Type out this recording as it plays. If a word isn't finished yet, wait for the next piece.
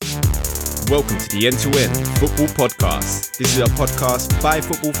welcome to the End-to-End Football Podcast. This is a podcast by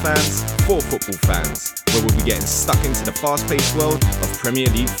football fans for football fans, where we'll be getting stuck into the fast-paced world of Premier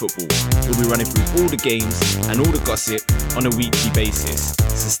League football. We'll be running through all the games and all the gossip on a weekly basis.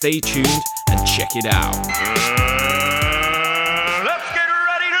 So stay tuned and check it out. Let's get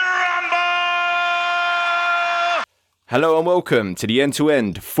ready to rumble! Hello and welcome to the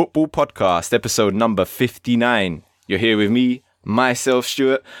End-to-End Football Podcast, episode number 59. You're here with me, myself,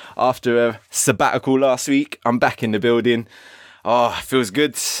 Stuart. After a sabbatical last week, I'm back in the building. Oh, feels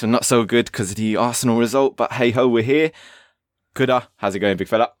good. Not so good because of the Arsenal result, but hey ho, we're here. Kuda, how's it going, big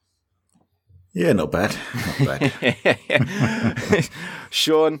fella? Yeah, not bad. Not bad.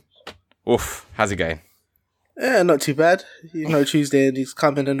 Sean, oof, how's it going? Yeah, not too bad. You know, Tuesday and he's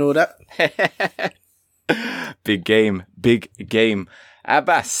coming and all that. Big game.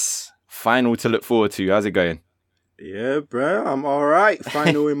 Abbas, final to look forward to. How's it going? Yeah, bro, I'm all right.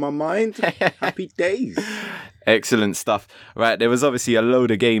 Final in my mind. Happy days. Excellent stuff. Right, there was obviously a load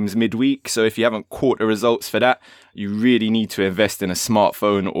of games midweek, so if you haven't caught the results for that, you really need to invest in a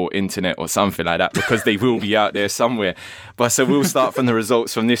smartphone or internet or something like that, because they will be out there somewhere. But so we'll start from the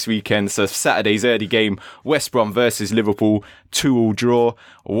results from this weekend. So Saturday's early game, West Brom versus Liverpool, 2-2 draw.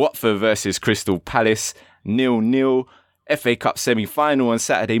 Watford versus Crystal Palace, 0-0. FA Cup semi-final on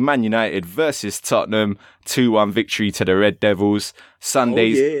Saturday, Man United versus Tottenham, 2-1 victory to the Red Devils.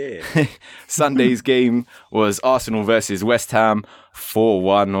 Sunday's game was Arsenal versus West Ham,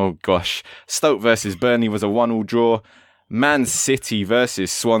 4-1. Oh gosh. Stoke versus Burnley was a 1-1 draw. Man City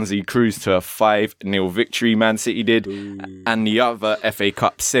versus Swansea cruised to a 5-0 victory, Man City did. Ooh. And the other FA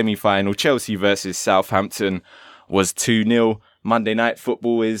Cup semi-final, Chelsea versus Southampton, was 2-0. Monday night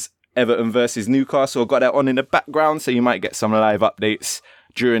football is Everton versus Newcastle. Got that on in the background, so you might get some live updates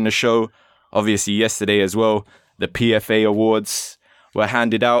during the show. Obviously, yesterday as well, the PFA awards were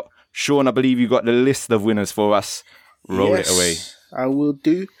handed out. Sean, I believe you got the list of winners for us. Roll it away. I will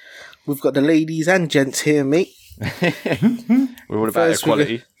do. We've got the ladies and gents here, mate. We're all about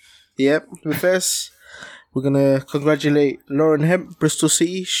equality. First, we're going to congratulate Lauren Hemp, Bristol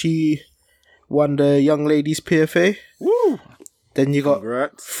City. She won the young ladies PFA. Woo! Then you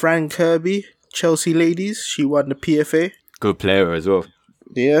got Fran Kirby, Chelsea ladies. She won the PFA. Good player as well.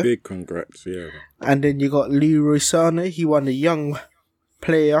 Yeah. Big congrats, yeah. And then you got Leroy Sane. He won the Young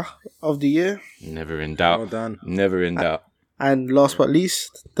Player of the Year. Never in doubt. Well done. Never in doubt. And last but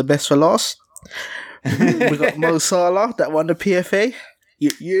least, the best for last. We got Mo Salah that won the PFA.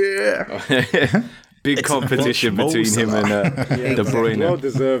 Yeah. Big competition between him and De Bruyne. Well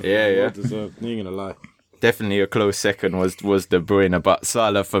deserved. Yeah. Well deserved. You ain't gonna lie. Definitely a close second was De Bruyne, but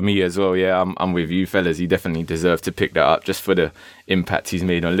Salah for me as well. Yeah, I'm with you fellas. He definitely deserved to pick that up just for the impact he's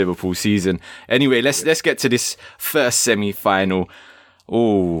made on Liverpool season. Anyway, let's get to this first semi-final.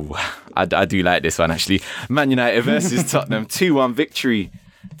 Oh, I do like this one actually. Man United versus Tottenham, 2-1 victory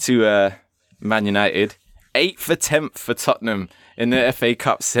to Man United. 8th attempt for Tottenham in the FA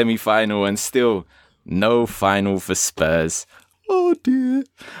Cup semi-final, and still no final for Spurs. Oh dear.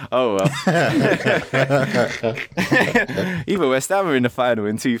 Oh well. Even West Ham were in the final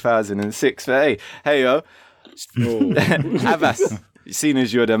in 2006. But hey yo. Abbas, seeing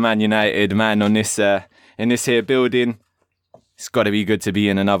as you're the Man United man on this in this here building, it's got to be good to be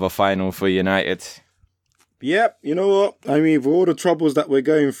in another final for United. Yep. You know what? I mean, for all the troubles that we're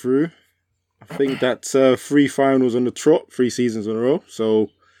going through, I think that's 3 finals on the trot, 3 seasons in a row. So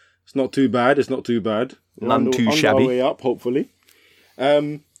it's not too bad. None too shabby. On our way up, hopefully.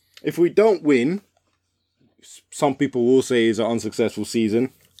 If we don't win, some people will say it's an unsuccessful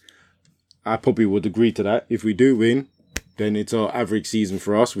season. I probably would agree to that. If we do win, then it's an average season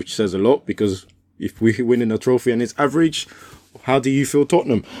for us, which says a lot, because if we're winning a trophy and it's average, how do you feel,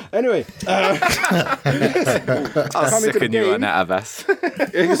 Tottenham? Anyway. I'll second you on that, Abbas.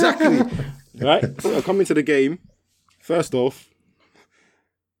 Exactly. Right? So coming to the game, first off,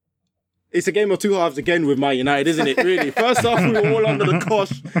 it's a game of two halves again with Man United, isn't it, really? First half, we were all under the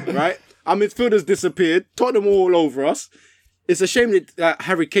cosh, right? Our midfielders disappeared. Tottenham were all over us. It's a shame that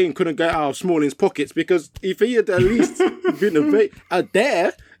Harry Kane couldn't get out of Smalling's pockets, because if he had at least been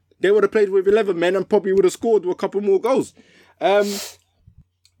there, they would have played with 11 men and probably would have scored a couple more goals. But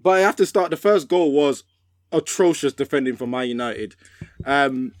I have to start. The first goal was atrocious defending for Man United.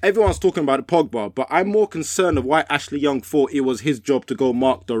 Everyone's talking about Pogba, but I'm more concerned of why Ashley Young thought it was his job to go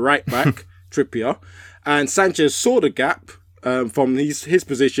mark the right back, Trippier, and Sanchez saw the gap from his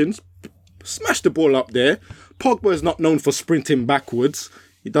positions, smashed the ball up there. Pogba is not known for sprinting backwards.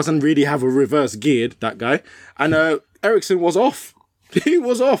 He doesn't really have a reverse geared, that guy. And Eriksen was off. He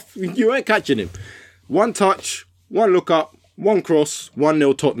was off. You ain't catching him. One touch, one look up, one cross,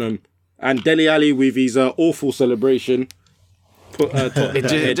 1-0 Tottenham. And Dele Alli with his awful celebration.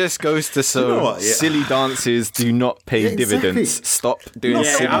 It just goes to silly dances do not pay dividends. Exactly. Stop doing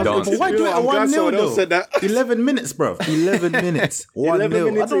silly dances. But why do it I'm glad 1-0 someone else though? said that. 11 minutes, bro. 11 minutes. 1-0.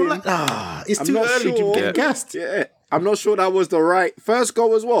 minutes I don't in. like. It's I'm too not early sure. to get gassed. Yeah. I'm not sure that was the right first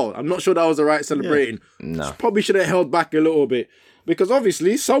goal as well. I'm not sure that was the right celebrating. No. Probably should have held back a little bit. Because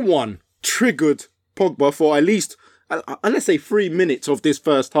obviously someone triggered Pogba for at least, let's say 3 minutes of this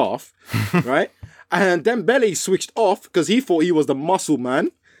first half, right? And Dembele switched off because he thought he was the muscle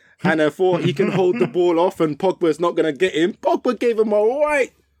man and thought he can hold the ball off and Pogba's not going to get him. Pogba gave him a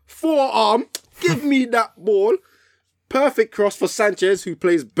right forearm. Give me that ball. Perfect cross for Sanchez, who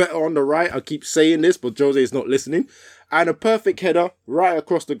plays better on the right. I keep saying this, but Jose is not listening. And a perfect header right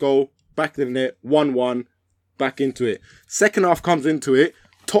across the goal, back in the net, 1-1, back into it. Second half comes into it.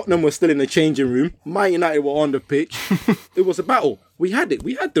 Tottenham were still in the changing room. Man United were on the pitch. It was a battle. We had it.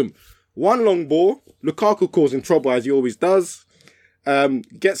 We had them. One long ball. Lukaku causing trouble as he always does.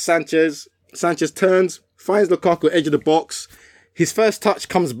 Gets Sanchez. Sanchez turns, finds Lukaku edge of the box. His first touch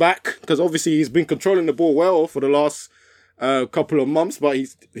comes back because obviously he's been controlling the ball well for the last couple of months, but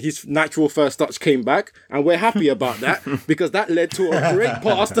his natural first touch came back, and we're happy about that because that led to a great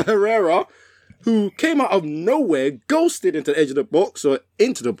pass to Herrera, who came out of nowhere, ghosted into the edge of the box or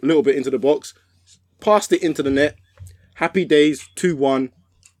little bit into the box, passed it into the net. Happy days, 2-1.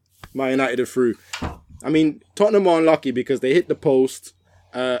 Man United are through. I mean, Tottenham are unlucky because they hit the post.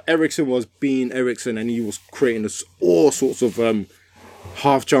 Eriksen was being Eriksen, and he was creating all sorts of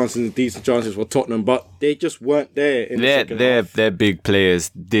half chances and decent chances for Tottenham, but they just weren't there in the second half. Their big players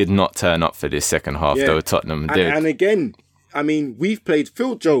did not turn up for this second half, though, Tottenham did. And again, I mean, we've played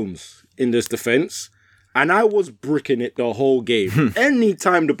Phil Jones in this defence, and I was bricking it the whole game. Any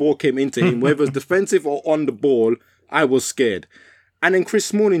time the ball came into him, whether it's defensive or on the ball, I was scared. And then Chris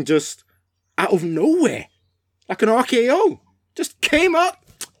Smalling just, out of nowhere, like an RKO, just came up,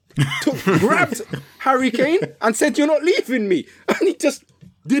 grabbed Harry Kane and said, "You're not leaving me." And he just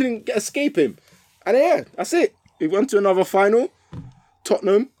didn't escape him. And yeah, that's it. We went to another final.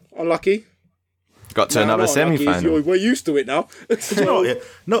 Tottenham, unlucky. Got to another semi-final. We're used to it now.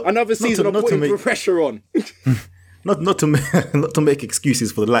 Another season of putting pressure on. not to make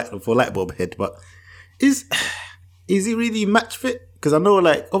excuses for light bulb head, but is he really match fit? Because I know,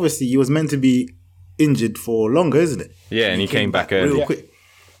 like, obviously he was meant to be injured for longer, isn't it? Yeah, and he came back early.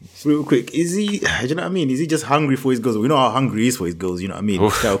 Real quick. Is he, do you know what I mean? Is he just hungry for his goals? We know how hungry he is for his goals, you know what I mean?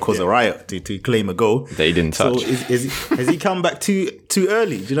 That'll cause a riot to claim a goal. That he didn't touch. So has he come back too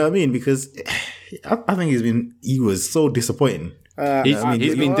early? Do you know what I mean? Because I think he was so disappointing.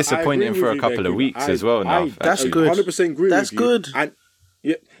 He's been disappointing for a couple of weeks as well now. That's good. 100% agree that's with you. Good. And,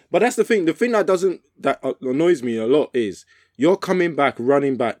 yeah, but that's the thing. The thing that annoys me a lot is you're coming back,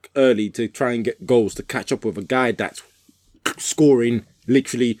 running back early to try and get goals to catch up with a guy that's scoring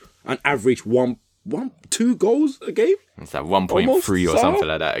literally an average 2 goals a game. It's like 1.3 or something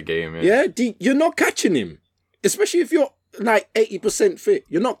like that a game. Yeah, you're not catching him, especially if you're like 80% fit.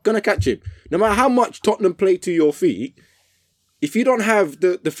 You're not gonna catch him, no matter how much Tottenham play to your feet. If you don't have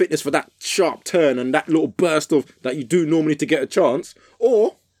the fitness for that sharp turn and that little burst of that you do normally to get a chance,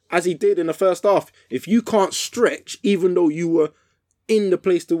 or as he did in the first half, if you can't stretch, even though you were in the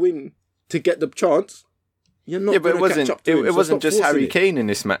place to win to get the chance, you're not going to catch up to him. It wasn't just Harry Kane in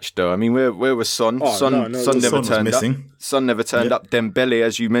this match, though. I mean, where was Son? Son never turned up. Son never turned up. Dembele,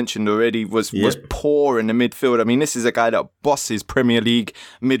 as you mentioned already, was poor in the midfield. I mean, this is a guy that bosses Premier League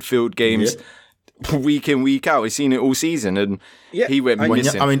midfield games week in, week out. We've seen it all season, and he went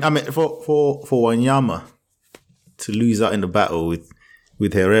missing. I mean, for Wanyama to lose out in the battle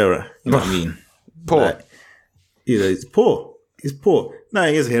with Herrera, you know what I mean? Poor. Like, it's poor. It's poor. No,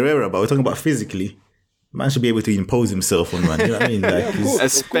 it is Herrera, but we're talking about physically. Man should be able to impose himself on man. You know what I mean? Like,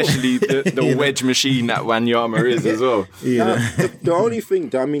 especially the wedge machine that Wanyama is as well. The only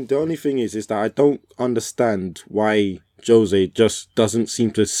thing is that I don't understand why Jose just doesn't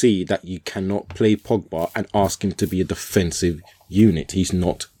seem to see that you cannot play Pogba and ask him to be a defensive unit. He's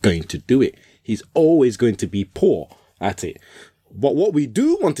not going to do it. He's always going to be poor at it. But what we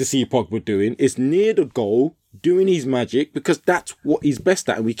do want to see Pogba doing is near the goal, doing his magic, because that's what he's best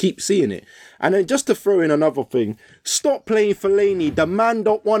at, and we keep seeing it. And then just to throw in another thing, stop playing Fellaini. The man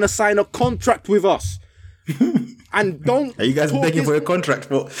don't want to sign a contract with us. And don't. Are you guys begging for a contract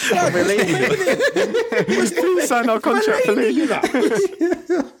for Fellaini? Please sign our contract, Fellaini.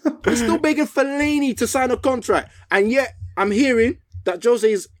 We're still begging Fellaini to sign a contract, and yet I'm hearing that Jose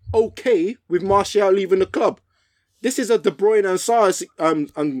is okay with Martial leaving the club. This is a De Bruyne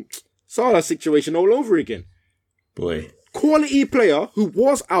and Salah situation all over again. Boy, quality player who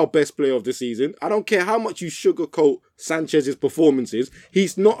was our best player of the season. I don't care how much you sugarcoat Sanchez's performances.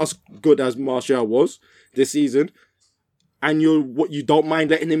 He's not as good as Martial was this season. And you don't mind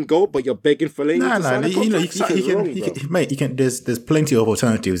letting him go, but you're begging for Fellaini to sign a contract. Mate, you can. There's plenty of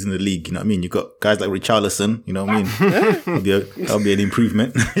alternatives in the league. You know what I mean? You've got guys like Richarlison. You know what I mean? That'll be an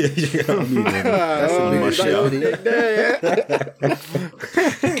improvement. You know what I mean? That's a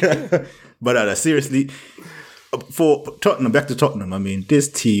big But seriously, for Tottenham, back to Tottenham. I mean,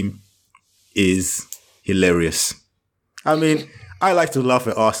 this team is hilarious. I mean, I like to laugh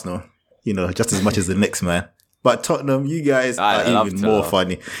at Arsenal. You know, just as much as the next man. But Tottenham, you guys are even more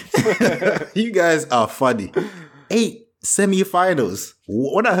funny. You guys are funny. 8 semi-finals.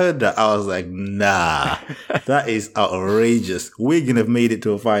 When I heard that, I was like, nah, that is outrageous. Wigan have made it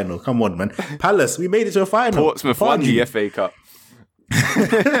to a final. Come on, man. Palace, we made it to a final. Portsmouth won the FA Cup. You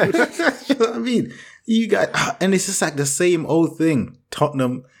know what I mean? You guys, and it's just like the same old thing.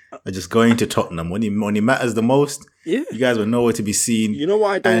 Tottenham are just going to Tottenham. When it matters the most, you guys were nowhere to be seen. You know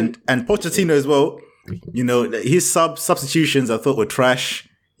why I don't... And Pochettino as well. You know, his substitutions I thought were trash.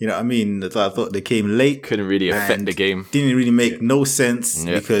 You know what I mean? I thought they came late. Couldn't really affect the game. Didn't really make no sense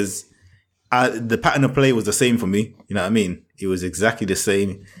because the pattern of play was the same for me. You know what I mean? It was exactly the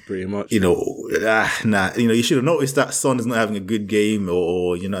same. Pretty much. You know, You know, you should have noticed that Son is not having a good game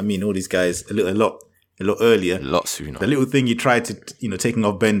or you know what I mean? All these guys a lot earlier. A lot sooner. The little thing you tried to, you know, taking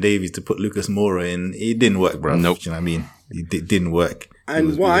off Ben Davies to put Lucas Moura in, it didn't work, bro. Nope. You know what I mean? It didn't work.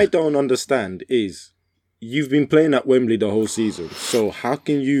 And what I don't understand is you've been playing at Wembley the whole season. So how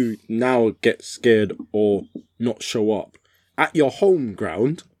can you now get scared or not show up at your home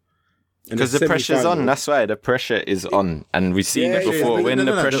ground? Because the pressure's on. That's why the pressure is on. And we've seen it before. When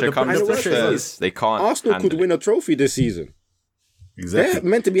the pressure comes to Spurs, they can't. Arsenal could win a trophy this season. Exactly. They're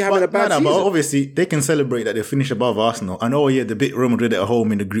meant to be having a bad season. But obviously, they can celebrate that they finish above Arsenal. And they beat Real Madrid at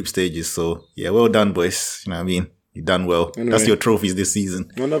home in the group stages. So, yeah, well done, boys. You know what I mean? You've done well. Anyway, that's your trophies this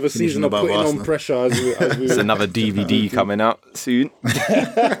season. Another season of putting Arsenal on pressure as we It's another DVD coming out soon.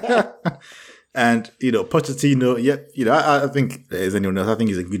 And, you know, Pochettino, you know, I think there's anyone else. I think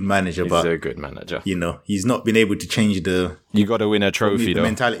he's a good manager. He's a good manager. You know, he's not been able to change the... You got to win a trophy, though.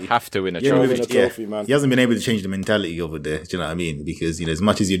 Mentality. Have to win a trophy. Man. He hasn't been able to change the mentality over there. Do you know what I mean? Because, you know, as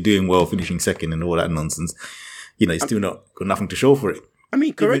much as you're doing well, finishing second and all that nonsense, you know, he's still not got nothing to show for it. I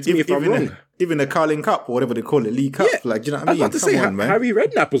mean, correct me if I'm wrong. Even the Carling Cup or whatever they call it, League Cup. Like, do you know what I mean? I was about to say, man. Harry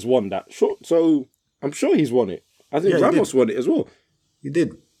Redknapp has won that. So I'm sure he's won it. I think Ramos won it as well. He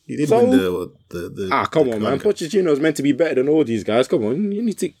did. He did win the come on, man. Pochettino is meant to be better than all these guys. Come on. You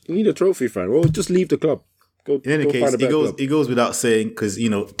need a trophy, fan. Or just leave the club. In any case, it goes without saying, because, you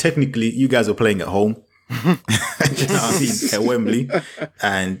know, technically you guys were playing at home. Do you know what I mean? At Wembley.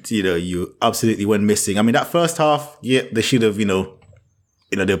 And, you know, you absolutely went missing. I mean, that first half, they should have, they were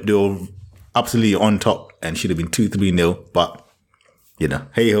absolutely on top and should have been 2-3-0. But, you know,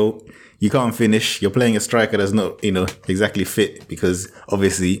 hey ho, you can't finish. You're playing a striker that's not, you know, exactly fit because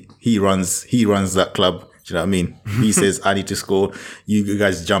obviously he runs that club. Do you know what I mean? He says, I need to score. You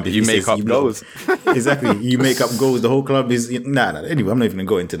guys jump. If you make up goals. Exactly. You make up goals. The whole club is... Nah. Anyway, I'm not even going to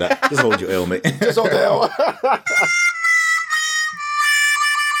go into that. Just hold your L, mate. Just hold the L.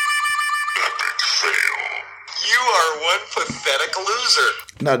 You are one pathetic loser.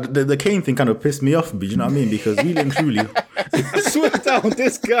 Now, the Kane thing kind of pissed me off, but you know what I mean? Because really and truly... Swear down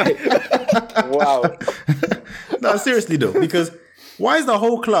this guy. Wow. No, seriously though, because why is the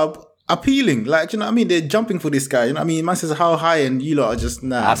whole club appealing? Like, you know what I mean? They're jumping for this guy. You know what I mean? Man says how high and you lot are just,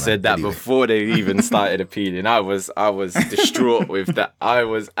 nah. I said that before they even started appealing. I was distraught with that. I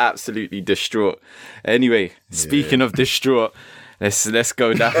was absolutely distraught. Anyway, speaking of distraught, let's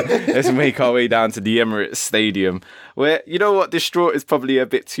go down. Let's make our way down to the Emirates Stadium, where, you know what, distraught is probably a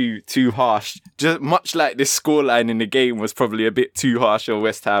bit too harsh. Just much like this scoreline in the game was probably a bit too harsh on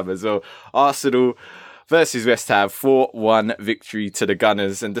West Ham as well. Arsenal versus West Ham, 4-1 victory to the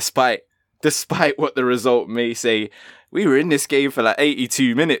Gunners. And despite what the result may say, we were in this game for like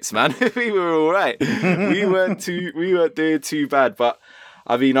 82 minutes, man. We were all right. We weren't doing too bad. But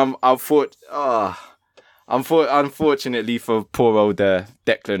I mean, unfortunately for poor old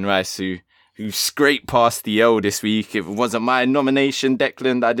Declan Rice, who scraped past the L this week. It wasn't my nomination,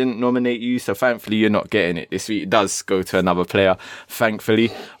 Declan. I didn't nominate you, so thankfully you're not getting it this week. It does go to another player,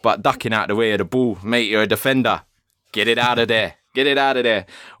 thankfully. But ducking out the way of the ball, mate, you're a defender. Get it out of there. Get it out of there.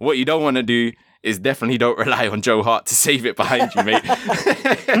 What you don't want to do is definitely don't rely on Joe Hart to save it behind you, mate.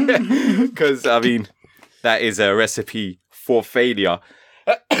 Because, I mean, that is a recipe for failure.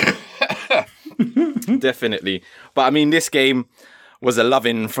 Definitely. But, I mean, this game was a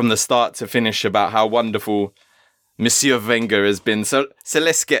loving from the start to finish about how wonderful Monsieur Wenger has been. So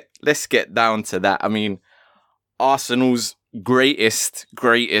let's get down to that. I mean, Arsenal's greatest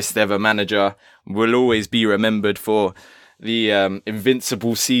ever manager will always be remembered for the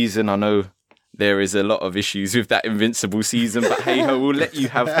invincible season. I know there is a lot of issues with that invincible season, but hey ho, we'll let you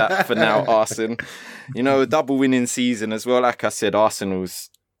have that for now, Arsenal. You know, a double winning season as well. Like I said, Arsenal's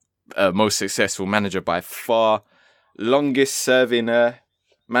most successful manager by far, longest serving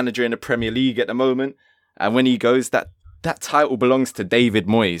manager in the Premier League at the moment. And when he goes, that title belongs to David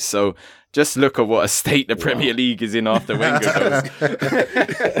Moyes. So just look at what a state the Premier League is in after Wenger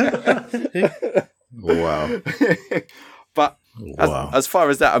goes. Wow. But as far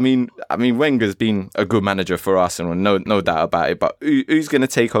as that, I mean, Wenger's been a good manager for Arsenal, no doubt about it. But who's going to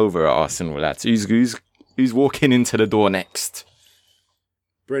take over at Arsenal, lads? Who's walking into the door next?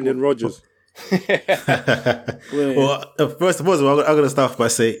 Brendan Rodgers. Well, first of all, I'm going to start by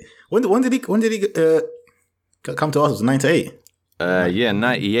saying, when did he come to Arsenal? Was it 98? Yeah,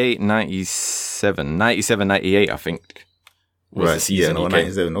 98, 97, 98, I think. Was the season he came.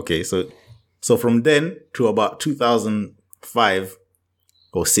 97. Okay, so from then to about 2005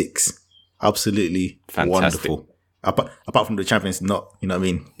 or 6, absolutely fantastic. Wonderful. Apart from the Champions, not, you know what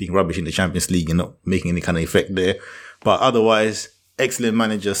I mean, being rubbish in the Champions League and not making any kind of effect there. But otherwise, excellent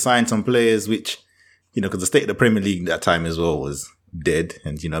manager, signed some players which, you know, because the state of the Premier League that time as well was dead.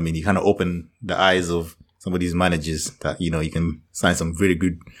 And, you know what I mean, you kind of open the eyes of some of these managers that, you know, you can sign some very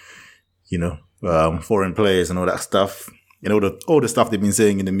good, you know, foreign players and all that stuff. You know, all the stuff they've been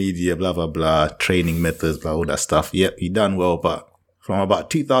saying in the media, blah, blah, blah, training methods, blah, all that stuff. Yep, he done well. But from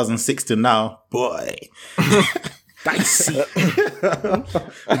about 2006 to now, boy, dicey.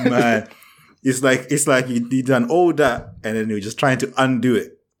 Man, it's like he done all that and then he was just trying to undo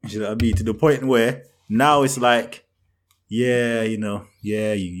it. You know what I mean? To the point where now it's like, yeah, you know,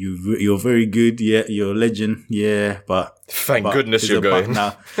 yeah, you're very good. Yeah, you're a legend. Yeah, but thank goodness you're going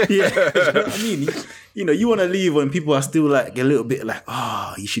now. Yeah, you know what I mean? You know, you want to leave when people are still like a little bit like,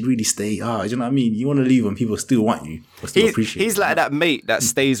 you should really stay. You know what I mean? You want to leave when people still want you, or still appreciate you. He's like that mate that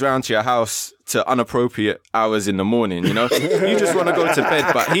stays around to your house to unappropriate hours in the morning, you know? You just want to go to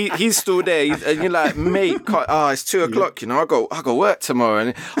bed, but he's still there. And you're like, mate, it's 2 o'clock, you know? I go work tomorrow.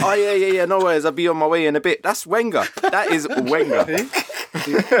 And yeah, no worries. I'll be on my way in a bit. That's Wenger. That is Wenger.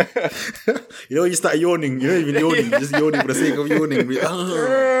 You know, you start yawning. You're not even yawning. You're just yawning for the sake of yawning.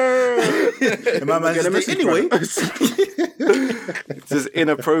 And my man just anyway. Just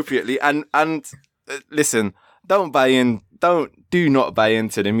inappropriately. And listen, do not buy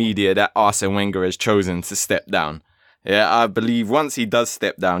into the media that Arsene Wenger has chosen to step down. Yeah, I believe once he does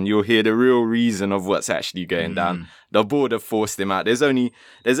step down, you'll hear the real reason of what's actually going down. The board have forced him out. There's only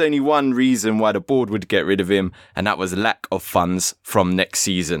one reason why the board would get rid of him, and that was lack of funds from next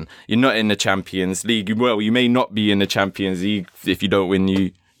season. You're not in the Champions League. Well, you may not be in the Champions League if you don't win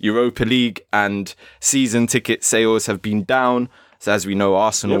the Europa League, and season ticket sales have been down. So as we know,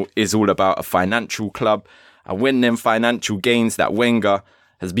 Arsenal is all about a financial club. And when them financial gains that Wenger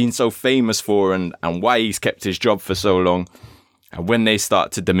has been so famous for and why he's kept his job for so long, and when they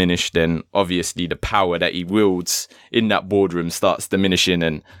start to diminish, then obviously the power that he wields in that boardroom starts diminishing,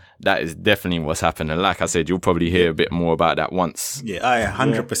 and that is definitely what's happened. And like I said, you'll probably hear a bit more about that once. Yeah, I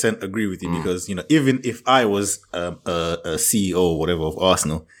 100% agree with you because, you know, even if I was a CEO or whatever of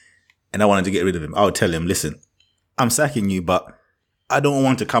Arsenal and I wanted to get rid of him, I would tell him, listen, I'm sacking you, but I don't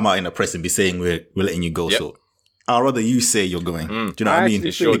want to come out in the press and be saying we're letting you go. Yep. So I'd rather you say you're going. Do you know what I mean?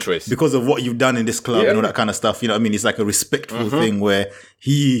 It's your choice. Because of what you've done in this club and all that kind of stuff. You know what I mean? It's like a respectful thing where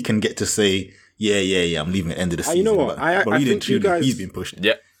he can get to say, yeah, I'm leaving at the end of the season. You know what? But I think you guys... he's been pushed.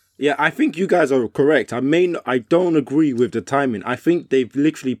 Yeah, I think you guys are correct. I don't agree with the timing. I think they've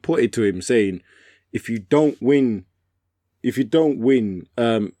literally put it to him saying, if you don't win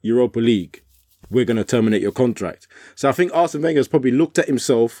Europa League, we're going to terminate your contract. So I think Arsene Wenger has probably looked at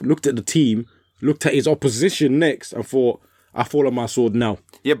himself, looked at the team, looked at his opposition next and thought, I fall on my sword now.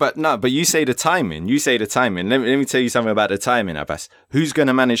 Yeah, but you say the timing. Let me tell you something about the timing, Abbas. Who's going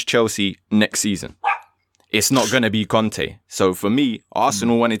to manage Chelsea next season? It's not going to be Conte. So for me,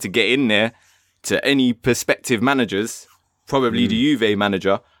 Arsenal wanted to get in there to any prospective managers, probably the Juve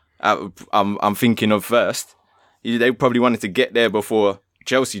manager, I'm thinking of first. They probably wanted to get there before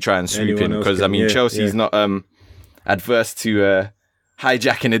Chelsea try and swoop in because, Chelsea's not adverse to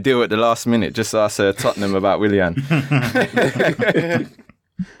hijacking a deal at the last minute. Just ask Tottenham about Willian.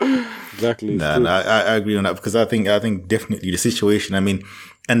 Exactly. I agree on that because I think definitely the situation,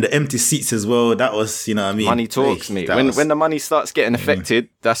 and the empty seats as well, that was, you know what I mean? Money talks, mate. When the money starts getting affected,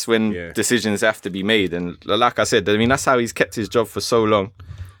 that's when decisions have to be made. And like I said, that's how he's kept his job for so long.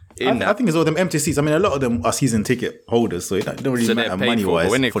 I think it's all them empty seats. I mean, a lot of them are season ticket holders, so it don't really matter money wise.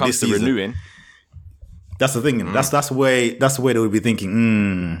 When it for comes this to season. renewing, That's the thing. That's where they would be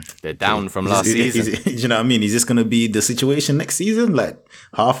thinking. they're down from last season. You know what I mean? Is this going to be the situation next season? Like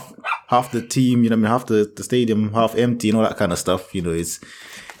half the team, you know what I mean, half the stadium half empty and all that kind of stuff. You know,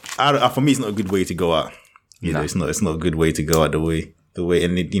 for me, it's not a good way to go out. You know, it's not a good way to go out the way,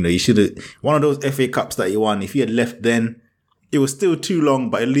 and you should have one of those FA Cups that you won. If you had left then, it was still too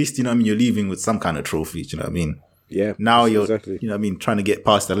long, but at least, you know what I mean, you're leaving with some kind of trophy. You know what I mean? Yeah. Now you're, exactly. you know what I mean, trying to get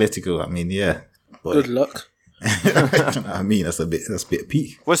past Atletico. I mean, yeah. But, Good luck. you know what I mean, that's a bit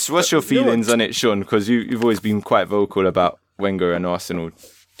peak. What's your feelings on it, Sean? Because you've always been quite vocal about Wenger and Arsenal.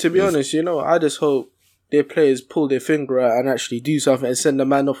 To be honest, I just hope their players pull their finger out and actually do something and send the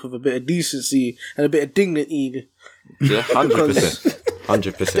man off with a bit of decency and a bit of dignity. Yeah, 100%.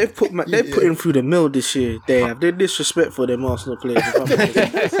 100%. They've put him through the mill this year. They're disrespectful, them Arsenal players.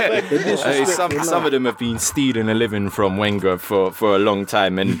 Some of them have been stealing a living from Wenger for a long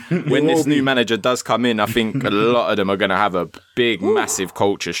time, and when this new manager does come in, I think a lot of them are going to have a big, massive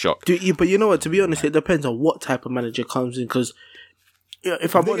culture shock. But you know what? To be honest, it depends on what type of manager comes in, because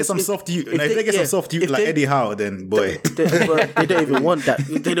if they get some soft youth, like Eddie Howe, then boy, they don't even want that.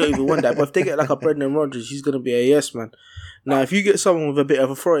 They don't even want that. But if they get like a Brendan Rodgers, he's gonna be a yes man. Now, if you get someone with a bit of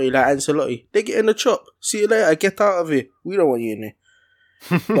authority like Ancelotti, they get in the chop. See you later. Get out of here. We don't want you in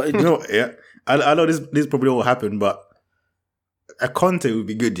there. But I know this probably won't happen, but a Conte would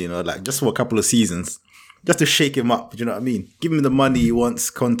be good. Like just for a couple of seasons, just to shake him up. You know what I mean? Give him the money he wants.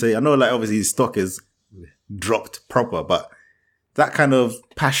 Conte. I know, like obviously his stock is dropped proper, but that kind of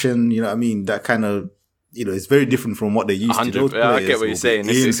passion, you know what I mean? That kind of, it's very different from what they used to. Those I get what you're saying.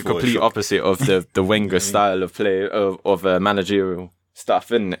 It's a complete opposite of the Wenger style of play, of managerial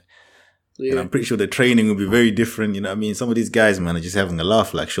stuff, isn't it? Yeah. And I'm pretty sure the training will be very different, you know what I mean? Some of these guys, man, are just having a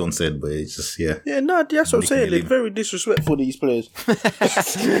laugh, like Sean said, but it's just, Yeah, no, that's what I'm saying. They're very disrespectful, these players.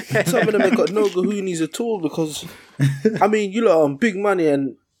 Some of them have got no gahoonies at all, because, I mean, you lot are on big money,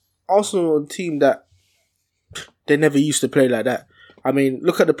 and Arsenal are a team that they never used to play like that. I mean,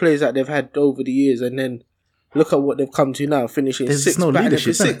 look at the players that they've had over the years, and then look at what they've come to now, finishing sixth. No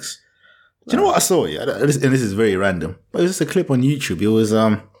leadership. Six. Do you know what I saw? Yeah, and this is very random, but it was just a clip on YouTube. It was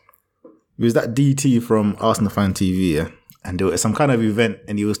that DT from Arsenal Fan TV, yeah, and there was some kind of event,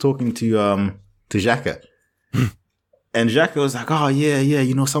 and he was talking to Xhaka, and Xhaka was like, "Oh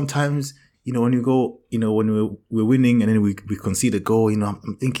yeah, sometimes." When you go, when we're winning and then we concede a goal,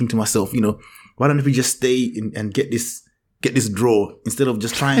 I'm thinking to myself, why don't we just stay and get this draw instead of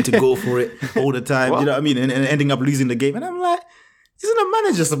just trying to go for it all the time? You know what I mean? And ending up losing the game. And I'm like, isn't a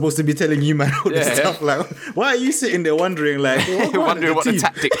manager supposed to be telling you, man, all this stuff? Like, why are you sitting there wondering, like, wondering what the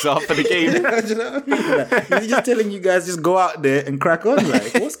tactics are for the game? You know what I mean? Like, he's just telling you guys just go out there and crack on.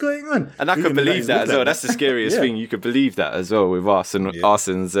 Like, what's going on? And I could believe that as well. That's the scariest thing. You could believe that as well with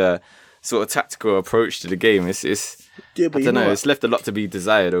Arsenal's sort of tactical approach to the game. It's I don't know. It's left a lot to be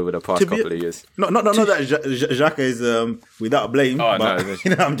desired over the past couple of years. Not that Xhaka is without blame. Oh, but,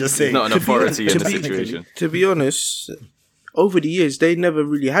 no. I'm just saying. He's not an authority in the situation. To be honest, over the years, they never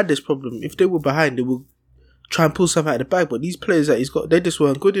really had this problem. If they were behind, they would try and pull something out of the bag. But these players that he's got, they just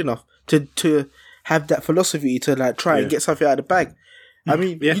weren't good enough to have that philosophy to like try and get something out of the bag. I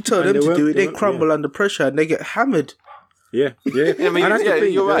mean, you tell them to do it, they crumble under pressure and they get hammered. Yeah. I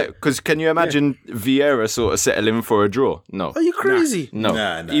mean, you're right. Because can you imagine Vieira sort of settling for a draw? No. Are you crazy? No.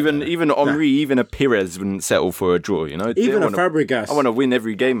 Even Henry, even a Pires wouldn't settle for a draw. Even a Fabregas. I want to win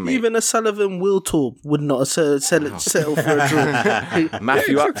every game, mate. Even a Sullivan Wiltor would not settle for a draw.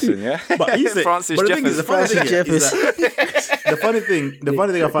 Matthew Upson, yeah. But Francis Jeffers. The funny thing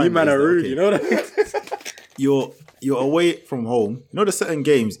I find, you man are rude. You know that. You're away from home. There's certain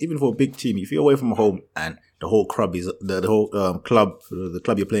games, even for a big team, if you're away from home and the whole club is the whole the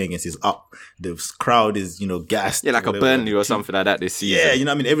club you're playing against is up. The crowd is gassed. Yeah, like a Burnley or something like that this season. Yeah, you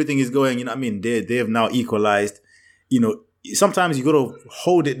know what I mean. Everything is going. You know what I mean. They have now equalized. Sometimes you got to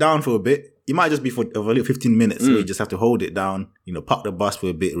hold it down for a bit. It might just be for a little 15 minutes where you just have to hold it down. Park the bus for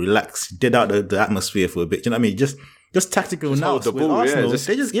a bit, relax, dead out the atmosphere for a bit. You know what I mean? Just tactical now. The ball, Arsenal,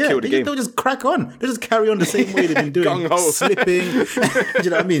 they'll just crack on. They just carry on the same way they've been doing, slipping. You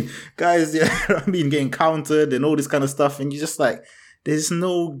know what I mean, guys? Getting countered and all this kind of stuff, and you're just like, there's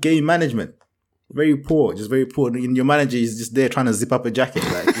no game management. Very poor, just very poor. And your manager is just there trying to zip up a jacket.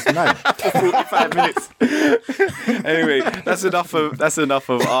 Like, 059. 45 minutes. Anyway, that's enough of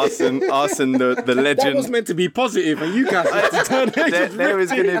Arsene, the legend. That was meant to be positive, and you guys had to turn it. There is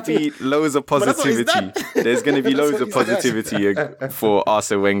going to be loads of positivity. There's going to be loads of positivity for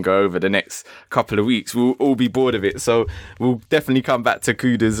Arsene Wenger over the next couple of weeks. We'll all be bored of it, so we'll definitely come back to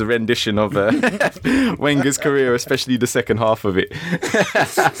Kuda's rendition of Wenger's career, especially the second half of it.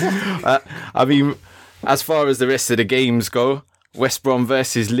 I mean, as far as the rest of the games go, West Brom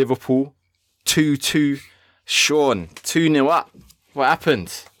versus Liverpool, 2-2. Sean, 2-0 up. What happened?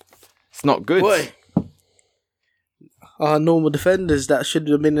 It's not good. Boy. Our normal defenders that should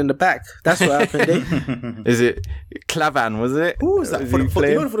have been in the back. That's what happened, eh? Is it Clavan, was it? Who was that? For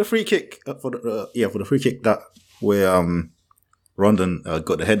the free kick, for the free kick that where Rondon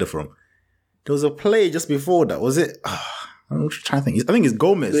got the header from. There was a play just before that, was it? I'm trying to think. I think it's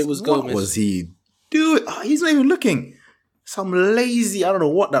Gomez. It was Gomez. What was he doing? He's not even looking. Some lazy, I don't know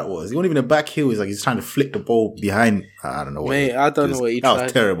what that was. He wasn't even a back heel. He's like, he's trying to flick the ball behind. I don't know what. Mate, I don't know what he tried. That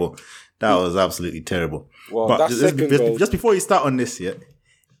was terrible. That was absolutely terrible. Well, but that second goal. just before you start on this,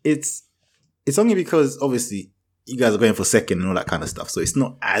 it's only because obviously you guys are going for second and all that kind of stuff, so it's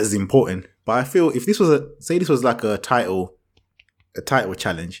not as important. But I feel if this was like a title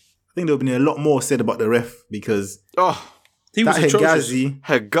challenge, I think there would have been a lot more said about the ref because he was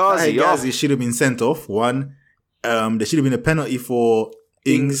Hegazi should have been sent off. One, there should have been a penalty for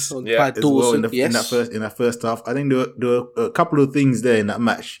Ings by as well in Dawson, in that first half. I think there were a couple of things there in that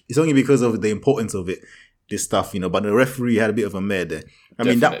match. It's only because of the importance of it, this stuff, but the referee had a bit of a mare there. I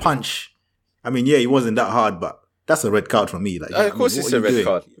mean, that punch, it wasn't that hard, but that's a red card for me. Like, of course it's a red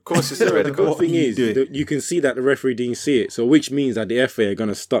card. Of course it's a red The card. good thing is, you can see that the referee didn't see it, so which means that the FA are going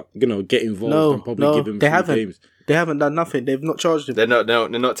to start, get involved and probably give him they few haven't. games. They haven't done nothing. They've not charged him. They're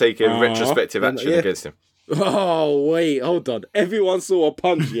not taking retrospective action against him. Oh, wait, hold on. Everyone saw a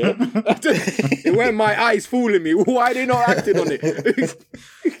punch, yeah? It went my eyes fooling me. Why they not acting on it?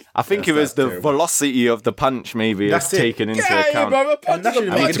 I think it was the velocity of the punch maybe that's taken into account. Bro, a punch is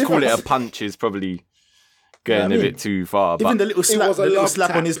a punch. To call it a punch is probably going a bit too far. Even But the little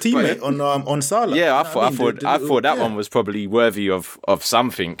slap on his teammate on Salah. yeah, I thought that one was probably worthy of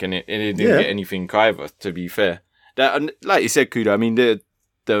something, and it didn't get anything either. To be fair, and like you said, Kudo, I mean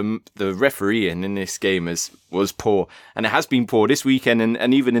the refereeing in this game was poor, and it has been poor this weekend,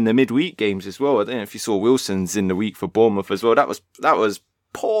 and even in the midweek games as well. I don't know if you saw Wilson's in the week for Bournemouth as well. That was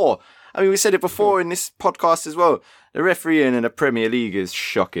poor. I mean, we said it before in this podcast as well. The refereeing in the Premier League is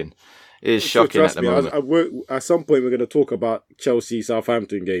shocking. It is shocking at the moment. At some point, we're going to talk about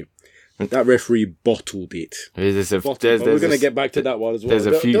Chelsea-Southampton game. That referee bottled it. We're going to get back to that one as well. There's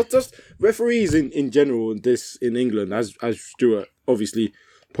a few. Just referees in general in England, as Stuart obviously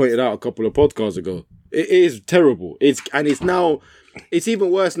pointed out a couple of podcasts ago. It is terrible. It's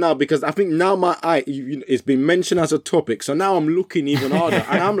even worse now because I think now it's been mentioned as a topic. So now I'm looking even harder,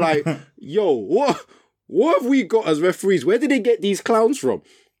 and I'm like, yo, what have we got as referees? Where did they get these clowns from?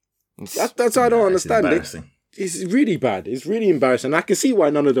 That's I don't understand it. It's really bad. It's really embarrassing. I can see why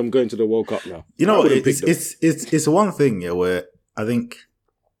none of them going to the World Cup now. It's one thing where I think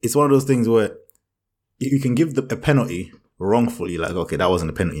it's one of those things where you can give a penalty wrongfully, like, okay, that wasn't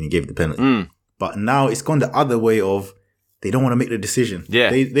a penalty and you gave the penalty. But now it's gone the other way of they don't want to make the decision. Yeah.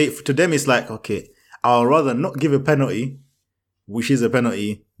 They to them it's like, okay, I'll rather not give a penalty, which is a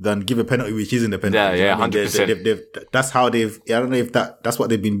penalty, than give a penalty which isn't a penalty. Yeah, 100%. That's how I don't know if that's what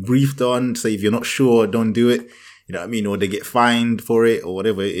they've been briefed on. So if you're not sure, don't do it. You know what I mean? Or they get fined for it or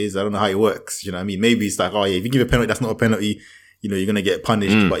whatever it is. I don't know how it works. You know what I mean? Maybe it's like, oh yeah, if you give a penalty, that's not a penalty. You're going to get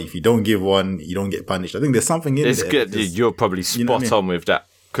punished. But if you don't give one, you don't get punished. I think there's something in there. It's good. You're probably spot on with that.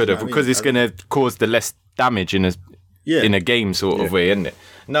 Because it's going to cause the less damage in a game sort of way, isn't it?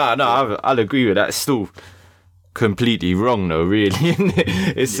 No, I'll agree with that. It's still completely wrong though, really.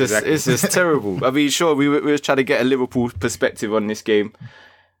 It's just terrible. I mean, sure, we were trying to get a Liverpool perspective on this game.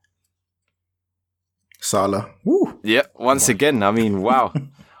 Salah. Woo. Yeah, once again, I mean, wow.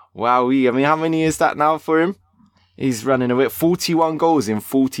 Wowee. I mean, how many is that now for him? He's running away. 41 goals in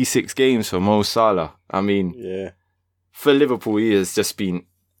 46 games for Mo Salah. I mean, for Liverpool, he has just been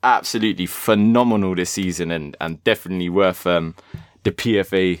absolutely phenomenal this season and definitely worth the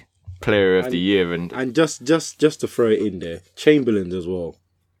PFA Player of the Year. And just to throw it in there, Chamberlain as well.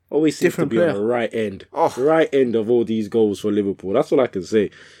 Always seems to be on the right end. Right end of all these goals for Liverpool. That's all I can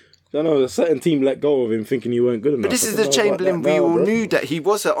say. I know a certain team let go of him thinking he weren't good enough. But this is the Chamberlain we all knew that he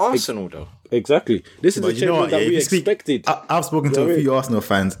was at Arsenal, though. Exactly. This is the Chamberlain that we expected. I've spoken to a few Arsenal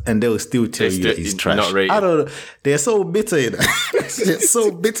fans, and they will still tell you that he's trash. Not rated. I don't know. They're so bitter. You know? They're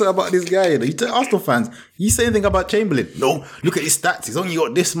so bitter about this guy. You know? You tell Arsenal fans, you say anything about Chamberlain? No, look at his stats. He's only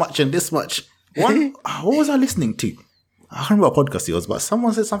got this much and this much. What was I listening to? I can't remember what podcast it was, but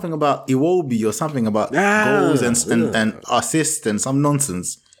someone said something about Iwobi or something about goals and assists and some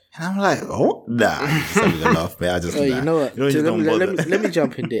nonsense. And I'm like, oh, nah. Something to laugh, man. I just, you know what? Let me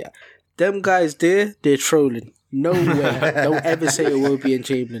jump in there. Them guys there, they're trolling. Nowhere. Don't ever say Iwobi and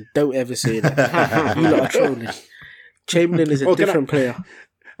Chamberlain. Don't ever say that. You lot are trolling. Chamberlain is a different player.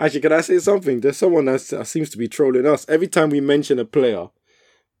 Actually, can I say something? There's someone that seems to be trolling us. Every time we mention a player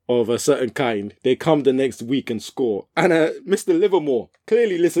of a certain kind, they come the next week and score. And Mr. Livermore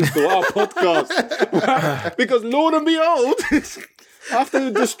clearly listens to our podcast. Right? Because Lord and behold, after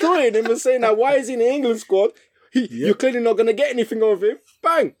destroying him and saying that why is he in the England squad, you're clearly not going to get anything of him.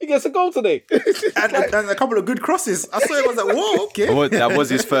 Bang! He gets a goal today. and a couple of good crosses. I saw it, was like, whoa, okay. That was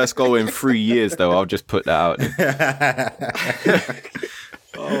his first goal in 3 years, though. I'll just put that out there.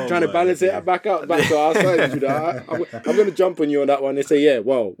 Trying to balance it back to our side. You know, I'm going to jump on you on that one. They say, yeah,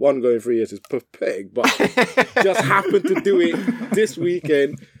 well, 1 goal in 3 years is pathetic, but just happened to do it this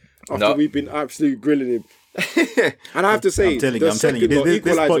weekend after we've been absolutely grilling him. And I have to say, I'm telling you, this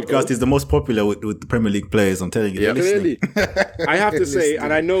podcast is the most popular with the Premier League players. I'm telling you, clearly. I have to say,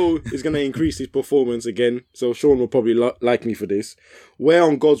 and I know it's going to increase his performance again, so Sean will probably like me for this. Where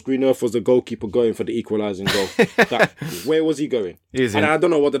on God's green earth was the goalkeeper going for the equalising goal? Where was he going? And I don't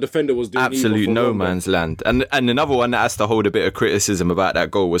know what the defender was doing. Absolute no man's land. And another one that has to hold a bit of criticism about that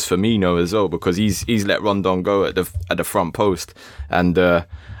goal was Firmino as well, because he's let Rondon go at the front post, and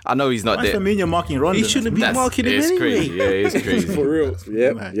I know he's not there. Firmino marking Rondon? He shouldn't be marking him anyway. Crazy. Yeah, it's crazy. For real.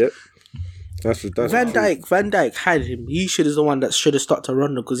 Yep. That's Van Dijk had him. He should have the one that should have stuck to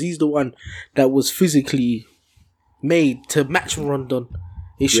Rondon, because he's the one that was physically made to match Rondon.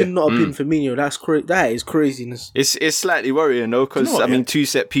 It should not have been Firmino. That is craziness. It's slightly worrying though, because I mean, 2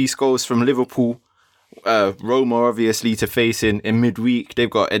 set piece goals from Liverpool. Roma obviously to face in midweek. They've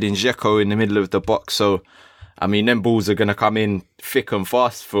got Edin Dzeko in the middle of the box, so I mean, them balls are going to come in thick and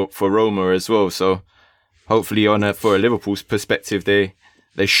fast for Roma as well. So hopefully, for a Liverpool's perspective, they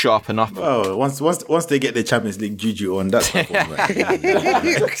sharpen up. Oh, once they get the Champions League juju on, that's spoken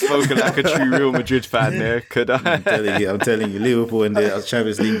like a true Real Madrid fan there. Could I? I'm telling you, Liverpool and the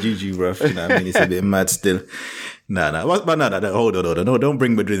Champions League juju, bro. You know what I mean? It's a bit mad still. No. But no. Hold on. No, don't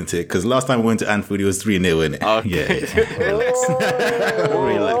bring Madrid into it, because last time we went to Anfield, it was 3-0, innit? Okay. Yeah.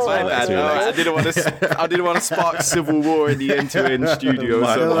 Relax. I didn't want to spark civil war in the end-to-end studio.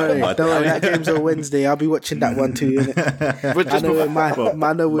 Don't worry, that game's on Wednesday. I'll be watching that one too, innit? But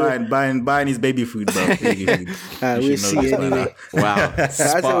just buying his baby food, bro. We'll see anyway. Wow. As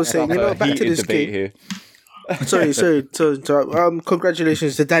I was saying, back to this game. Here. Sorry.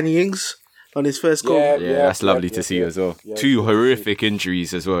 Congratulations to Danny Ings on his first goal. Yeah, that's lovely to see as well. 2 horrific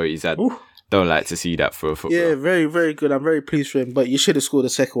injuries as well he's had. Ooh. Don't like to see that for a footballer. Yeah, very, very good. I'm very pleased for him. But you should have scored the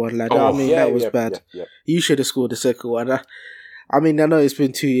second one, lad. That was bad. Yeah. You should have scored the second one. I know it's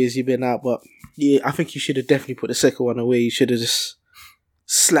been 2 years you've been out, but yeah, I think you should have definitely put the second one away. You should have just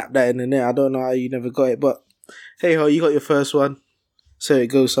slapped that in the net. I don't know how you never got it, but hey ho, you got your first one. So it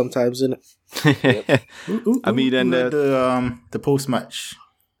goes sometimes, isn't it? I mean, and the post-match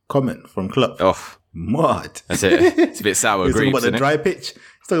comment from Klopp. Oh, what? That's it. It's a bit sour grapes, talking about the dry pitch.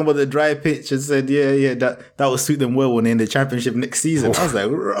 He's talking about the dry pitch and said, yeah, that will suit them well when they're in the Championship next season. I was like,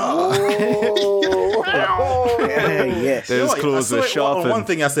 yes. Those claws were sharpened. One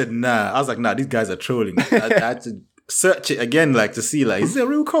thing I said, nah. I was like, nah, these guys are trolling. I had to search it again, like to see, like, is it a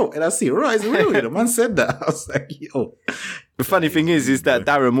real quote? And I see, right, it's real. The man said that. I was like, yo. The funny thing is that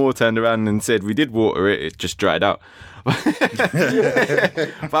Darren Moore turned around and said, we did water it, it just dried out. But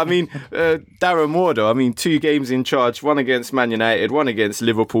I mean, Darren Moore, though, 2 games in charge, 1 against Man United, 1 against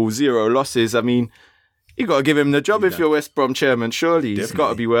Liverpool, 0 losses. I mean, you got to give him the job if you're West Brom chairman, surely. He's got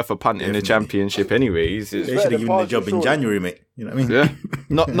to be worth a punt in the Championship anyway. They should have given him the job in January, mate. You know what I mean?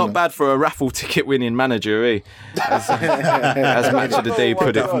 Yeah. Not bad for a raffle ticket winning manager, eh? As Match of the Day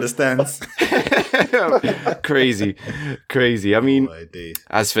put it. From the stands. Crazy. I mean,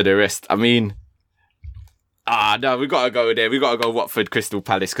 as for the rest, no, we got to go there. We got to go Watford Crystal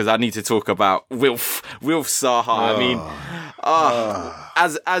Palace, because I need to talk about Wilf Zaha.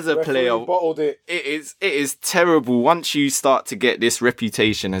 As a player, it is terrible. Once you start to get this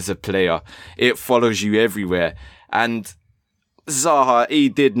reputation as a player, it follows you everywhere. And Zaha, he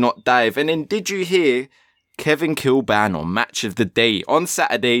did not dive. And then did you hear Kevin Kilban on Match of the Day on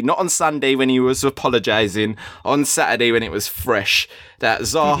Saturday, not on Sunday when he was apologising, on Saturday when it was fresh, that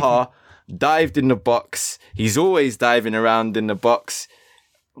Zaha dived in the box. He's always diving around in the box,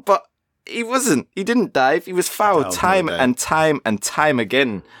 but he didn't dive. He was fouled time and time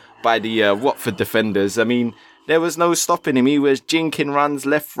again by the Watford defenders. I mean, there was no stopping him. He was jinking runs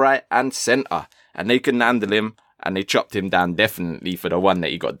left, right and centre, and they couldn't handle him. And they chopped him down definitely for the one that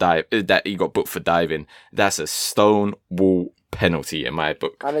he got booked for diving. That's a stone wall penalty in my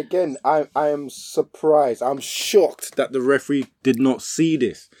book. And again, I am surprised. I'm shocked that the referee did not see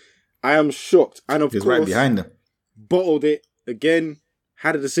this. I am shocked. And of course, right behind him. Bottled it again,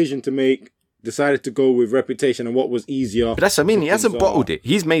 had a decision to make, decided to go with reputation and what was easier. But that's what I mean. He hasn't bottled it.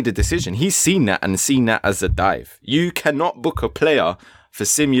 He's made a decision. He's seen that and seen that as a dive. You cannot book a player for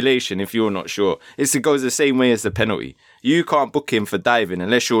simulation if you're not sure. It goes the same way as the penalty. You can't book him for diving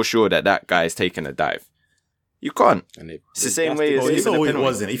unless you're sure that that guy is taking a dive. You can't. It's the same way as it's always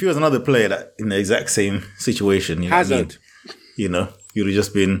wasn't. If he was another player that in the exact same situation, Hazard, you'd have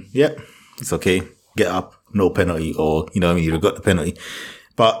just been, it's okay, get up, no penalty, or you'd have got the penalty.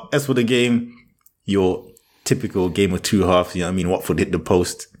 But as for the game, your typical game of two halves, Watford hit the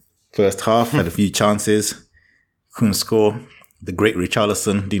post first half, had a few chances, couldn't score. The great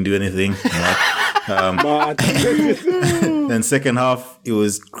Richarlison didn't do anything. Then second half, it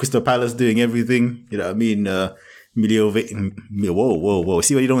was Crystal Palace doing everything. You know what I mean? Milivojevic. Whoa.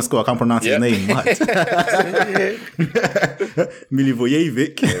 See why you don't score? I can't pronounce his name.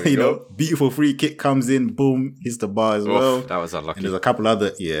 Milivojevic, beautiful free kick comes in, boom, hits the bar as well. That was unlucky. And there's a couple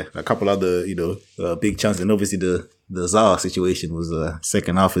other, big chances. And obviously the Zaha situation was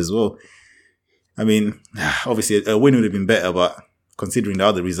second half as well. I mean, obviously a win would have been better, but considering the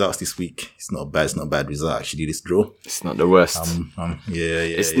other results this week, it's not bad. It's not a bad result actually. This draw, it's not the worst.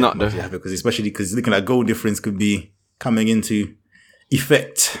 It's not because especially because looking at goal difference could be coming into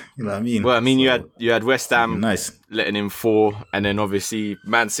effect. You know what I mean? Well, I mean, you had West Ham letting in 4, and then obviously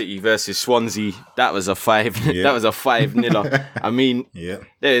Man City versus Swansea. That was a 5. That was a 5-0. I mean,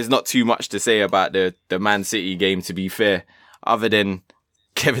 there is not too much to say about the Man City game, to be fair, other than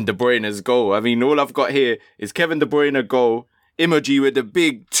Kevin De Bruyne's goal. I mean, all I've got here is Kevin De Bruyne goal, emoji with the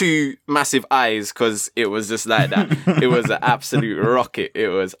big 2 massive eyes, because it was just like that. It was an absolute rocket. It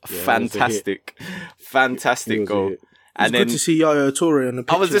was fantastic goal. And then good to see Yaya Toure on the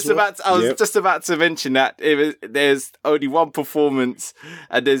pitch. I was just about to mention that there's only one performance,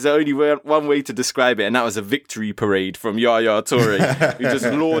 and there's only one way to describe it, and that was a victory parade from Yaya Toure, who just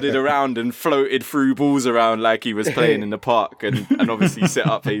lorded around and floated through balls around like he was playing in the park, and obviously set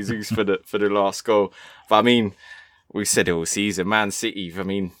up Jesus for the last goal. But I mean, we said it all season, Man City. I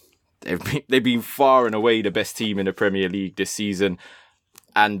mean, they've been far and away the best team in the Premier League this season,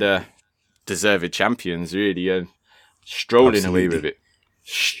 and deserved champions, really. Strolling away with it.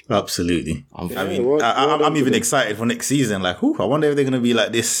 Absolutely. I'm even excited for next season. Like, I wonder if they're going to be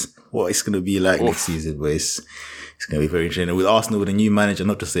like this. What it's going to be like next season. But it's going to be very interesting. With Arsenal, with a new manager,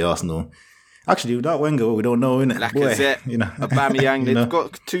 not to say Arsenal. Actually, without Wenger, we don't know, innit? Lacazette, Aubameyang, they've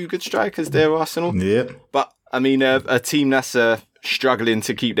got 2 good strikers there, Arsenal. Yeah. But, I mean, a team that's struggling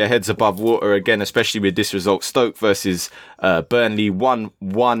to keep their heads above water again, especially with this result. Stoke versus Burnley,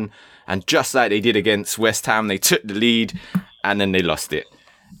 1-1. And just like they did against West Ham, they took the lead and then they lost it.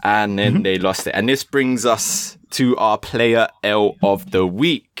 And this brings us to our player L of the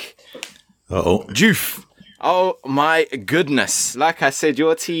week. Juve. Oh my goodness. Like I said,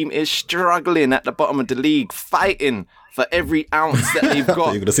 your team is struggling at the bottom of the league, fighting for every ounce that they've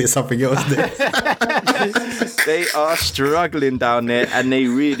got. You're going to say something else there. They are struggling down there, and they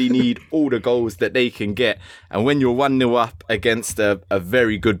really need all the goals that they can get. And when you're 1-0 up against a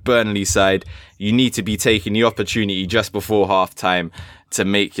very good Burnley side, you need to be taking the opportunity just before half-time to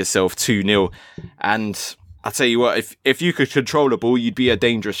make yourself 2-0. And I'll tell you what, if you could control the ball, you'd be a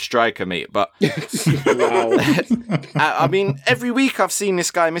dangerous striker, mate. But I mean, every week I've seen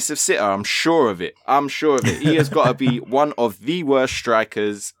this guy miss a sitter. I'm sure of it. He has got to be one of the worst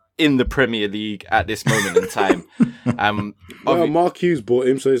strikers in the Premier League at this moment in time. Mark Hughes bought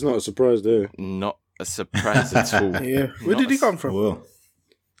him, so it's not a surprise there. Not a surprise at all. Where did he come from? Well,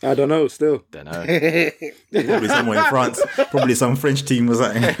 I don't know, still. Probably somewhere in France. Probably some French team was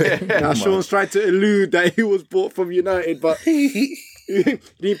that. Now, Sean's tried to allude that he was bought from United, but he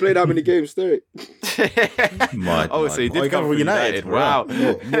didn't play that many games straight. So he did come from United. Wow.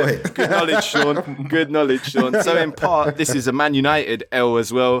 Good knowledge, Sean. Good knowledge, Sean. So in part, this is a Man United L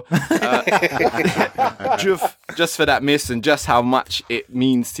as well. Just for that miss and just how much it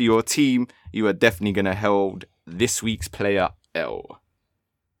means to your team, you are definitely going to hold this week's player L.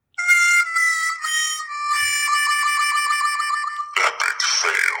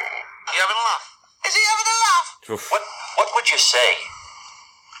 You having a laugh? Is he having a laugh? What would you say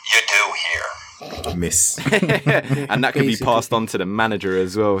you do here? Miss. And that can be passed on to the manager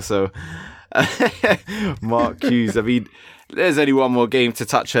as well. So, Mark Hughes, I mean, there's only one more game to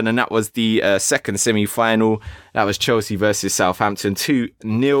touch on, and that was the second semi-final. That was Chelsea versus Southampton,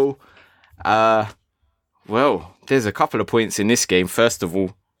 2-0. Well, there's a couple of points in this game. First of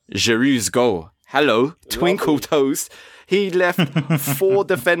all, Giroud's goal. Hello, twinkle toes. He left 4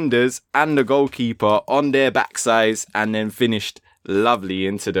 defenders and the goalkeeper on their backsides and then finished lovely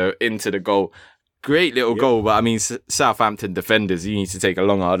into the goal. Great little goal, but I mean, Southampton defenders, you need to take a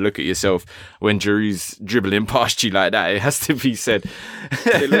long, hard look at yourself when Giroud's dribbling past you like that. It has to be said.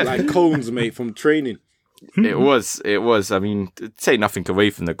 They look like cones, mate, from training. It was. I mean, take nothing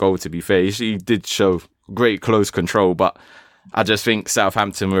away from the goal, to be fair. He did show great close control, but I just think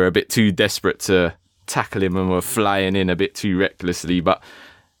Southampton were a bit too desperate to tackle him and were flying in a bit too recklessly. But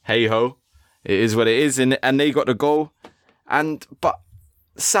hey-ho, it is what it is, and they got the goal. But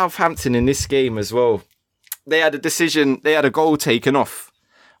Southampton in this game as well, they had a goal taken off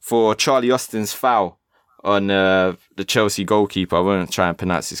for Charlie Austin's foul on the Chelsea goalkeeper. I won't try and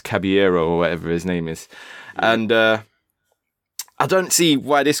pronounce his Caballero or whatever his name is. And I don't see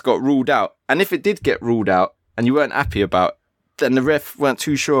why this got ruled out. And if it did get ruled out and you weren't happy about it, then the ref weren't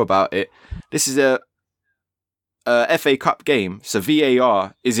too sure about it. This is a FA Cup game, so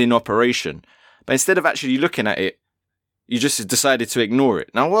VAR is in operation. But instead of actually looking at it, you just decided to ignore it.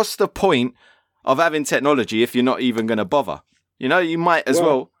 Now, what's the point of having technology if you're not even going to bother? You know, you might as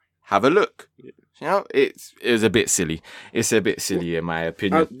well have a look. You know, it was a bit silly. It's a bit silly in my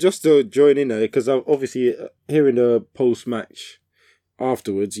opinion. Just to join in there, because I'm obviously hearing the post-match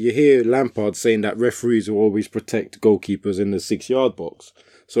afterwards, you hear Lampard saying that referees will always protect goalkeepers in the 6-yard box.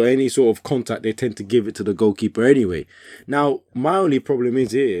 So any sort of contact, they tend to give it to the goalkeeper anyway. Now, my only problem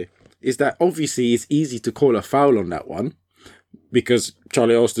is that obviously it's easy to call a foul on that one because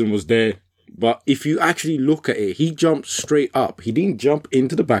Charlie Austin was there. But if you actually look at it, he jumped straight up. He didn't jump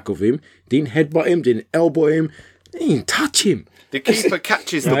into the back of him, didn't headbutt him, didn't elbow him, didn't touch him. The keeper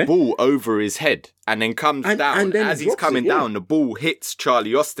catches the ball over his head and then comes down. And then as he's coming down, the ball hits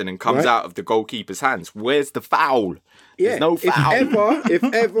Charlie Austin and comes out of the goalkeeper's hands. Where's the foul? Yeah, there's no foul. If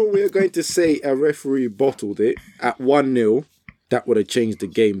ever we're going to say a referee bottled it at 1-0, that would have changed the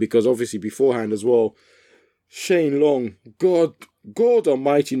game, because obviously beforehand as well, Shane Long, God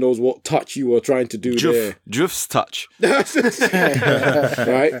Almighty knows what touch you were trying to do there. Juff's touch. Right?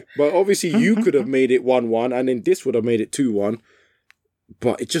 But obviously you could have made it 1-1 and then this would have made it 2-1.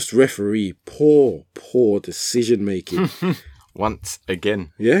 But it just referee, poor decision making. Once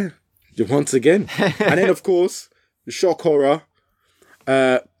again. Yeah, once again. And then of course, shock horror,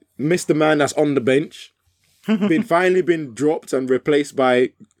 Mr. Man that's on the bench, finally been dropped and replaced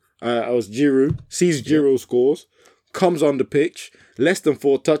by Giroud, sees Giroud scores, comes on the pitch, less than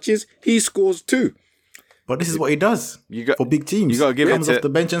 4 touches, he scores 2. But this is what he does for big teams. You got to give comes it off the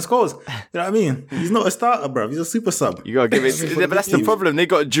bench and scores. You know what I mean? He's not a starter, bro. He's a super sub. You got to give it. But that's the problem. They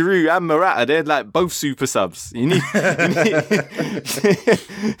got Giroud and Morata. They're like both super subs. You need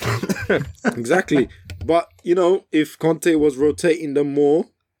Exactly. But, you know, if Conte was rotating them more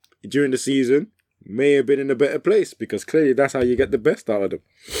during the season, may have been in a better place, because clearly that's how you get the best out of them.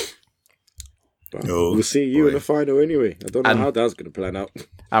 But we'll see you in the final anyway. I don't know how that's going to plan out.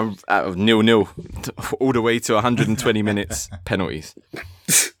 I'm out of 0-0 all the way to 120 minutes penalties.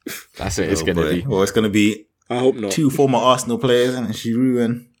 That's what it's going to be. Well, it's going to be, I hope not, 2 former Arsenal players, and Giroud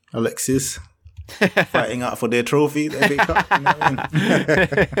and Alexis, fighting out for their trophy, the FA Cup. You know what I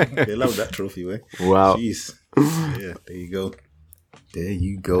mean? They love that trophy, man. Wow. Jeez. Yeah, there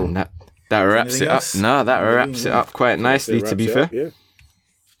you go. And that wraps it up. No, that wraps it up quite nicely, to be fair. Yeah.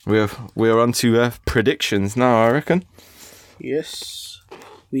 We're on to predictions now, I reckon. Yes,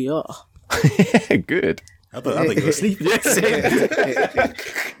 we are. Good. I thought you were asleep. Yes.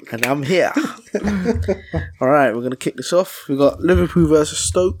 And I'm here. All right, we're going to kick this off. We got Liverpool versus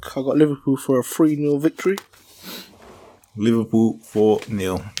Stoke. I got Liverpool for a 3-0 victory. Liverpool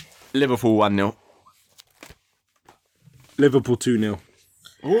 4-0. Liverpool 1-0. Liverpool 2-0.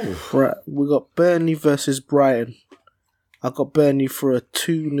 Right, we got Burnley versus Brighton. I got Burnley for a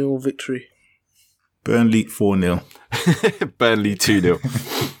 2-0 victory. Burnley 4-0. Burnley 2-0.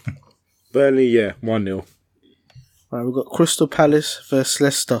 Burnley, 1-0. Right, we got Crystal Palace versus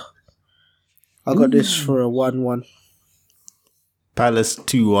Leicester. I got this for a 1-1. Palace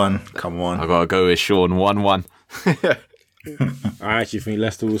 2-1. Come on. I gotta go with Sean 1-1. I actually think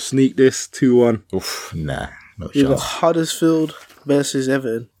Leicester will sneak this 2-1. Oof, nah, no We got chance. Huddersfield versus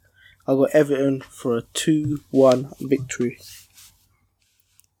Everton. I got Everton for a 2-1 victory.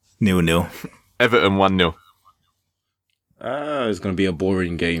 0-0. Everton 1-0. It's going to be a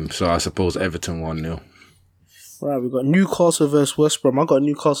boring game, so I suppose Everton 1-0. Right, we've got Newcastle versus West Brom. I got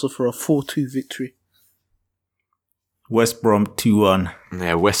Newcastle for a 4-2 victory. West Brom 2-1.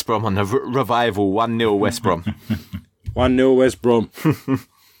 Yeah, West Brom on the revival. 1-0 West Brom. 1-0 West Brom.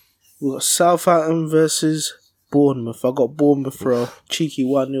 We've got Southampton versus Bournemouth. I got Bournemouth for a cheeky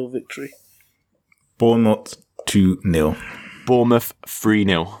 1-0 victory. Bournemouth 2-0. Bournemouth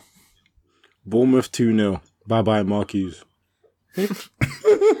 3-0. Bournemouth 2-0. Bye-bye, Marquise.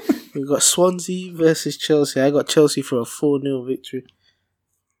 We've got Swansea versus Chelsea. I got Chelsea for a 4-0 victory.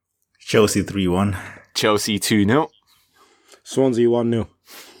 Chelsea 3-1. Chelsea 2-0. Swansea 1-0.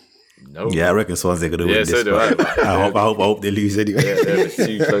 No. Yeah, I reckon Swansea are going to win Yeah, this. so do but I. I hope they lose anyway. Yeah, they're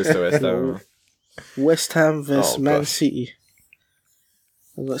too close to West Ham. West Ham versus Oh, Man gosh. City.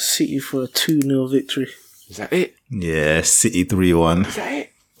 I got City for a 2-0 victory. Is that it? Yeah, City 3-1. Is that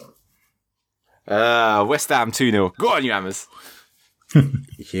it? West Ham 2-0. Go on, you Hammers.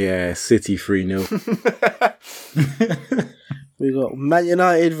 Yeah, City 3-0. We got Man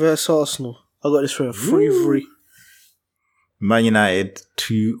United versus Arsenal. I got this for a 3-3. Man United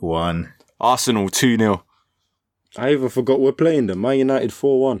 2-1. Arsenal 2-0. I even forgot we're playing them. Man United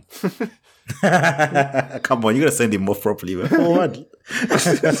 4-1. Come on, you got to send him off properly, man. 4-1.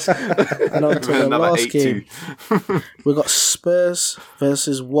 And on to the Another last 8-2. game. We got Spurs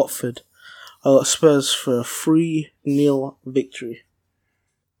versus Watford. I got Spurs for a 3-0 victory.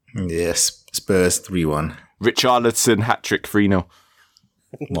 Yes, Spurs 3-1. Richarlison hat-trick 3-0.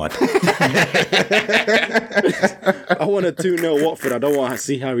 What? I want a 2-0 Watford. I don't want to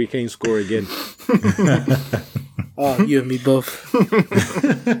see Harry Kane score again. Oh, you and me both.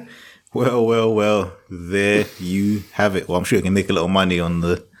 Well. There you have it. Well, I'm sure you can make a little money on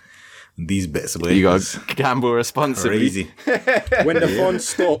these bets. Away. You got to gamble responsibly. Crazy. When the fun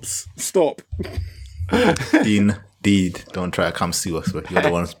stops, stop. Indeed. Don't try to come sue us. But you're the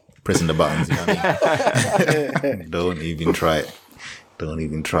ones pressing the buttons. You know what I mean? Don't even try it.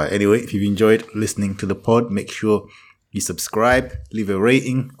 Anyway, if you've enjoyed listening to the pod, make sure you subscribe, leave a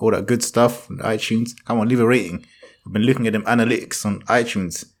rating, all that good stuff on iTunes. Come on, leave a rating. I've been looking at them analytics on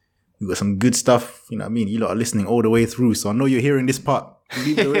iTunes. We've got some good stuff. You know what I mean? You lot are listening all the way through. So I know you're hearing this part.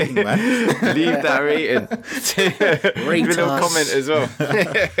 Leave the rating, man. Leave that rating. Leave a little comment as well.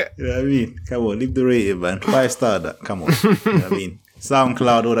 You know what I mean? Come on, leave the rating, man. 5-star that. Come on. You know what I mean?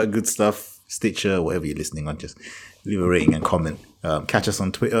 SoundCloud, all that good stuff. Stitcher, whatever you're listening on, just leave a rating and comment. Catch us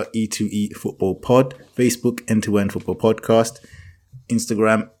on Twitter, E2E Football Pod, Facebook, End-to-End Football Podcast,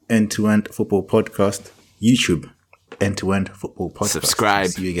 Instagram, End-to-End Football Podcast, YouTube, End-to-End Football Podcast. Subscribe.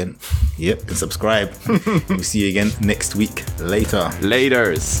 See you again. Yep, and subscribe. We'll see you again next week. Later.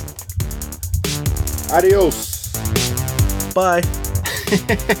 Laters. Adios. Bye. I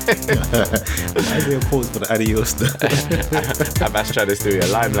do a pause for the adios. Abash tried to do a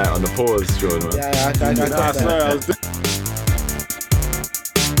limelight on the pause, Jordan. Yeah, I got that. Sorry, I was